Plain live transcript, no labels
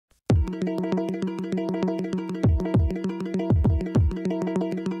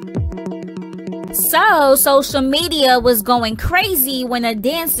So, social media was going crazy when a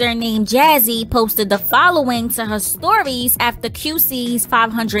dancer named Jazzy posted the following to her stories after QC's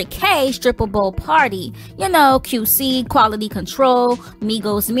 500K stripper bowl party. You know, QC, quality control,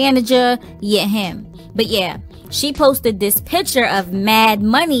 Migos manager, yeah, him. But yeah, she posted this picture of mad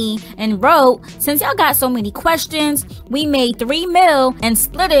money and wrote, "Since y'all got so many questions, we made 3 mil and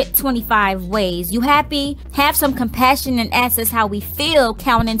split it 25 ways. You happy? Have some compassion and ask us how we feel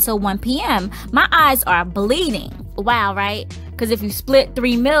counting till 1 p.m. My eyes are bleeding." Wow, right? Because if you split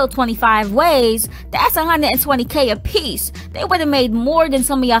 3 mil 25 ways, that's 120K a piece. They would have made more than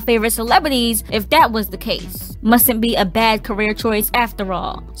some of y'all favorite celebrities if that was the case. Mustn't be a bad career choice after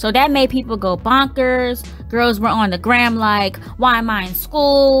all. So that made people go bonkers. Girls were on the gram like, why am I in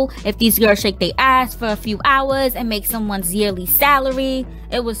school? If these girls shake their ass for a few hours and make someone's yearly salary.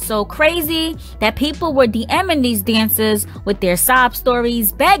 It was so crazy that people were DMing these dancers with their sob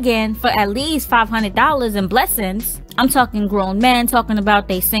stories begging for at least $500 in blessings. I'm talking grown men talking about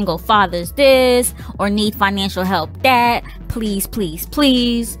they single fathers this or need financial help that. Please, please,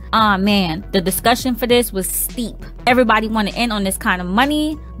 please. Aw, man, the discussion for this was steep. Everybody wanted in on this kind of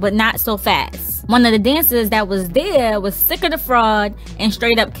money, but not so fast. One of the dancers that was there was sick of the fraud and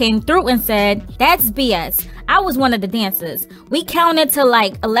straight up came through and said, "That's BS. I was one of the dancers. We counted till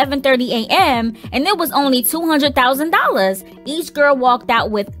like 11:30 a.m. and it was only $200,000. Each girl walked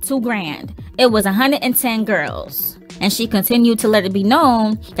out with $2 grand. It was 110 girls." And she continued to let it be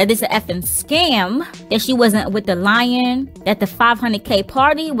known that this is an effing scam, that she wasn't with the lion, that the 500K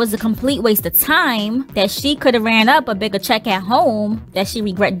party was a complete waste of time, that she could have ran up a bigger check at home, that she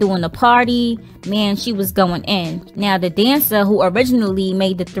regret doing the party. Man, she was going in. Now, the dancer who originally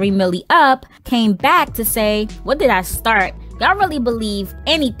made the 3 milli up came back to say, "What did I start? Y'all really believe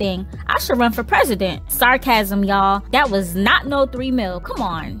anything? I should run for president." Sarcasm, y'all. That was not no 3 mil. Come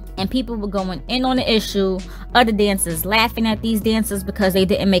on. And people were going in on the issue. Other dancers laughing at these dancers because they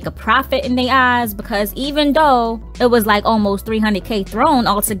didn't make a profit in their eyes, because even though it was like almost 300K thrown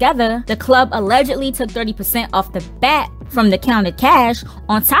altogether, the club allegedly took 30% off the bat from the counted cash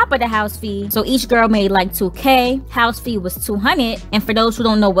on top of the house fee. So each girl made like 2K. House fee was 200. And for those who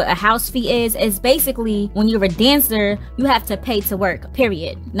don't know what a house fee is, it's basically when you're a dancer, you have to pay to work,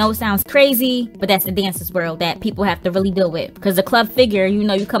 period. No, it sounds crazy, but that's the dancer's world that people have to really deal with. Because the club figure, you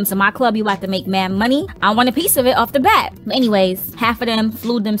know, you come to my club, you have to make mad money. I want a piece of it off the bat. But anyways, half of them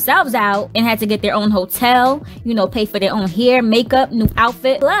flew themselves out and had to get their own hotel, you know, pay for their own hair, makeup, new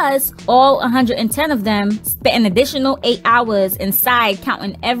outfit. Plus, all 110 of them spent an additional 8 hours inside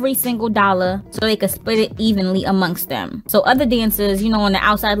counting every single dollar so they could split it evenly amongst them. So other dancers, you know, on the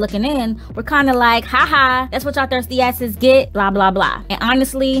outside looking in, were kind of like, haha, that's what y'all thirsty asses get, blah, blah, blah. And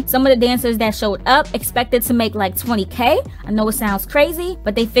honestly, some of the dancers that showed up expected to make like 20K. I know it sounds crazy,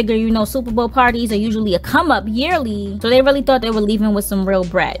 but they figure, you know, Super Bowl parties are usually a come up yearly. So they really thought they were leaving with some real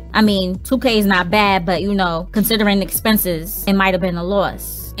bread. I mean, 2K is not bad, but you know, considering expenses, it might have been a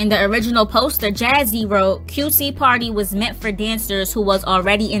loss. In the original poster, Jazzy wrote, "QC party was meant for dancers who was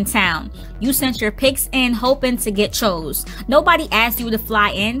already in town. You sent your pics in hoping to get chose. Nobody asked you to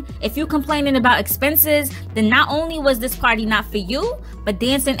fly in. If you complaining about expenses, then not only was this party not for you, but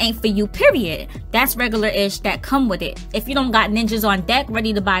dancing ain't for you, period. That's regular-ish that come with it. If you don't got ninjas on deck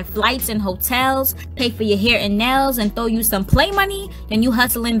ready to buy flights and hotels, pay for your hair and nails, and throw you some play money, then you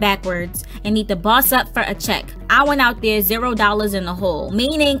hustling backwards and need to boss up for a check. I went out there $0 in the hole,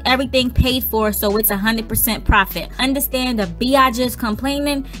 meaning everything paid for, so it's 100% profit. Understand the biatches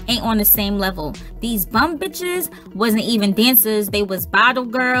complaining ain't on the same level. These bum bitches wasn't even dancers, they was bottle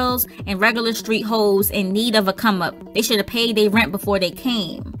girls and regular street hoes in need of a come up. They should have paid their rent before they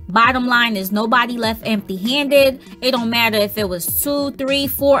came. Bottom line is nobody left empty handed. It don't matter if it was 2, 3,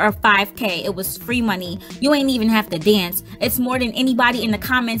 4, or 5K. It was free money. You ain't even have to dance. It's more than anybody in the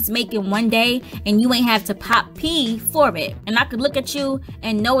comments making one day, and you ain't have to pop P for it. And I could look at you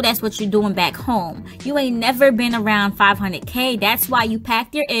and know that's what you're doing back home. You ain't never been around 500K. That's why you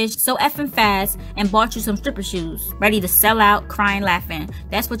packed your ish so effing fast and bought you some stripper shoes, ready to sell out, crying, laughing.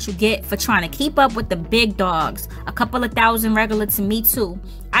 That's what you get for trying to keep up with the big dogs. A couple of thousand regular to me too.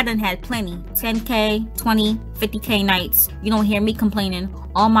 I done had plenty. 10K, 20, 50K nights. You don't hear me complaining.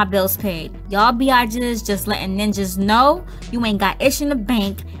 All my bills paid. Y'all biatches just letting ninjas know you ain't got ish in the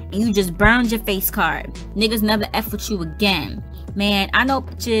bank and you just burned your face card. Niggas never F with you again. Man, I know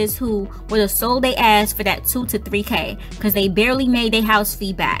bitches who would have sold their ass for that 2 to 3K because they barely made their house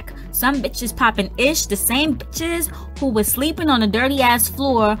fee back. Some bitches popping ish, the same bitches who was sleeping on a dirty ass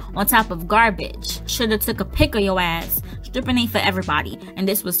floor on top of garbage. Shoulda took a pic of your ass. stripping ain't for everybody, and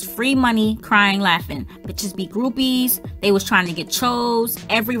this was free money, crying, laughing. Bitches be groupies, they was trying to get chose.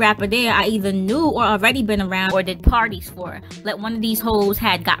 Every rapper there I either knew or already been around or did parties for. Let one of these hoes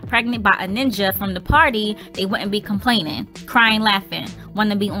had got pregnant by a ninja from the party, they wouldn't be complaining, crying, laughing.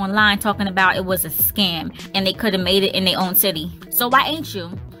 Wanna be online talking about it was a scam and they could have made it in their own city. So why ain't you?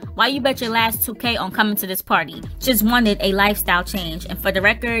 Why you bet your last 2K on coming to this party? Just wanted a lifestyle change. And for the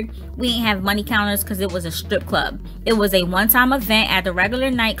record, we ain't have money counters because it was a strip club. It was a one-time event at a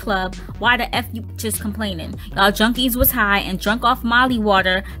regular nightclub. Why the F you just complaining? Y'all junkies was high and drunk off Molly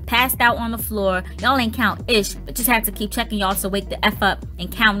water, passed out on the floor. Y'all ain't count ish, but just had to keep checking y'all to wake the F up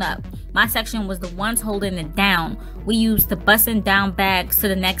and count up. My section was the ones holding it down. We used the busting down bags to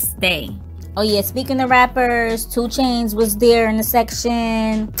the next day. Oh yeah, speaking of rappers, 2 Chainz was there in the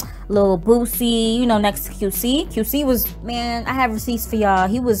section. Lil Boosie, you know, next to QC. QC was, man, I have receipts for y'all.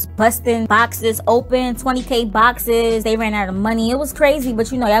 He was busting boxes open, 20K boxes. They ran out of money. It was crazy, but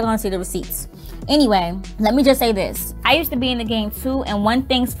you know, y'all gonna see the receipts. Anyway, let me just say this. I used to be in the game too, and one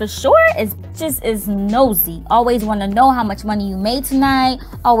thing's for sure is just is nosy. Always want to know how much money you made tonight,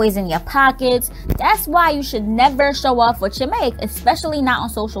 always in your pockets. That's why you should never show off what you make, especially not on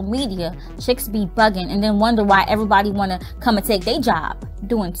social media. Chicks be bugging and then wonder why everybody want to come and take their job.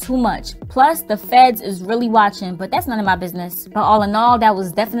 Doing too much. Plus, the feds is really watching, but that's none of my business. But all in all, that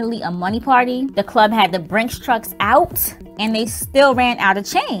was definitely a money party. The club had the Brinks trucks out, and they still ran out of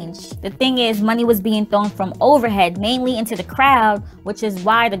change. The thing is, money was being thrown from overhead, mainly into the crowd, which is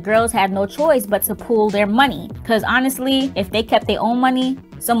why the girls had no choice but to pool their money. Because honestly, if they kept their own money,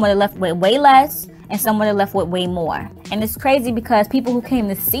 some would have left with way less, and some would have left with way more. And it's crazy because people who came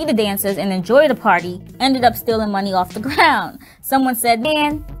to see the dancers and enjoy the party ended up stealing money off the ground. Someone said,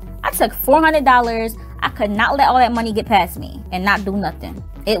 man, I took $400. I could not let all that money get past me and not do nothing.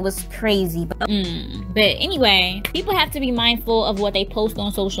 It was crazy. But anyway, people have to be mindful of what they post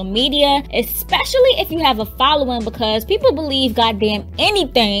on social media, especially if you have a following, because people believe goddamn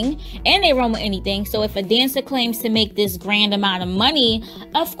anything and they run with anything. So if a dancer claims to make this grand amount of money,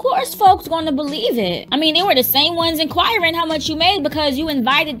 of course folks gonna believe it. I mean, they were the same ones inquiring how much you made because you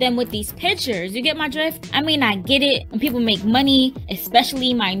invited them with these pictures. You get my drift? I mean, I get it. When people make money,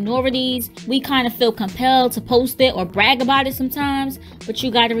 especially minorities, we kind of feel compelled to post it or brag about it sometimes. But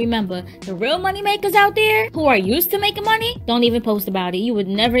you gotta remember, the real money makers out there who are used to making money don't even post about it. You would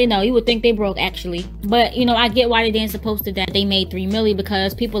never know. You would think they broke, actually. But you know, I get why the dancer posted that they made $3 million,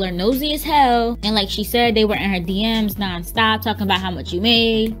 because people are nosy as hell, and like she said, they were in her DMs non-stop talking about how much you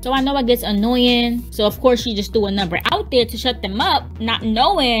made. So I know it gets annoying. So of course she just threw a number out there to shut them up, not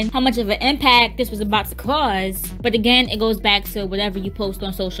knowing how much of an impact this was about to cause. But again, it goes back to whatever you post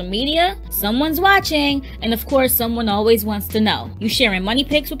on social media, someone's watching, and of course someone always wants to know. You sharing money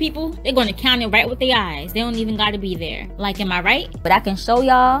pics with people, they're gonna count it right with their eyes. They don't even gotta be there. Like, am I right? But I can show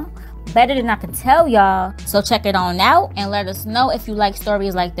y'all better than I can tell y'all. So check it on out and let us know if you like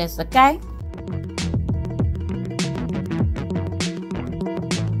stories like this, okay?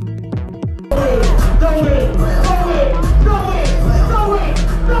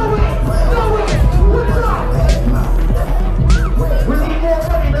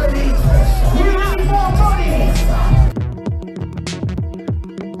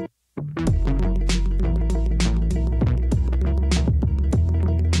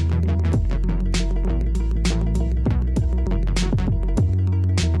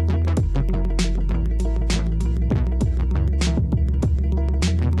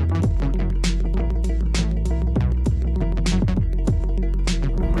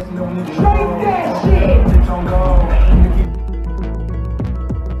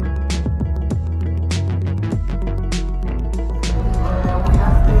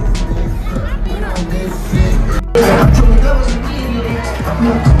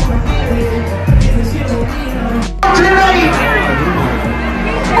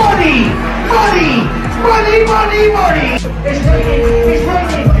 Money! It's raining! It's raining! It's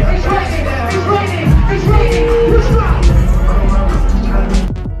raining! It's raining! It's raining! Let's go!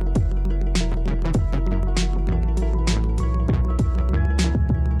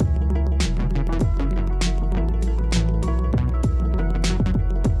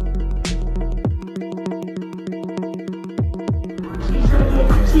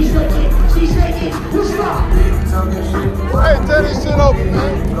 She's shaking! Let's go! Hey, turn this shit over,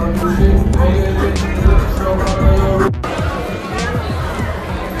 man.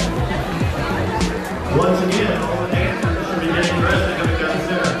 Once again, all the dancers should be getting dressed and coming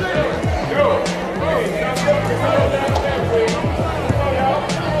downstairs.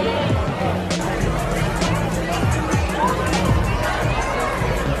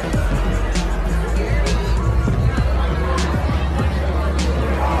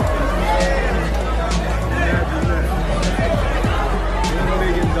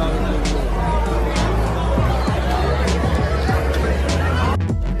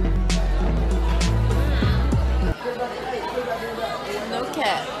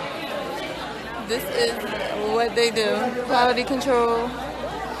 cat. This is what they do. Quality control.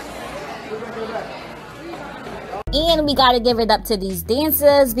 And we gotta give it up to these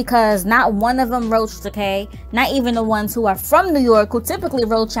dancers because not one of them roached, okay? Not even the ones who are from New York who typically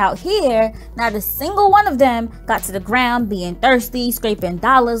roach out here. Not a single one of them got to the ground being thirsty, scraping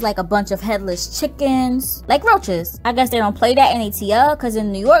dollars like a bunch of headless chickens. Like roaches. I guess they don't play that in ATL because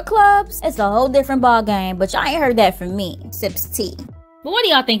in New York clubs, it's a whole different ball game. But y'all ain't heard that from me. Sips tea. But what are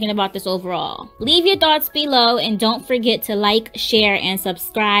y'all thinking about this overall? Leave your thoughts below and don't forget to like, share, and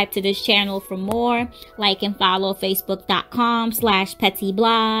subscribe to this channel for more. Like and follow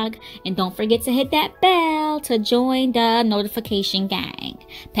facebook.com/PetTeaBlog. And don't forget to hit that bell to join the notification gang.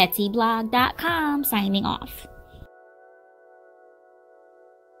 PetTeaBlog.com signing off.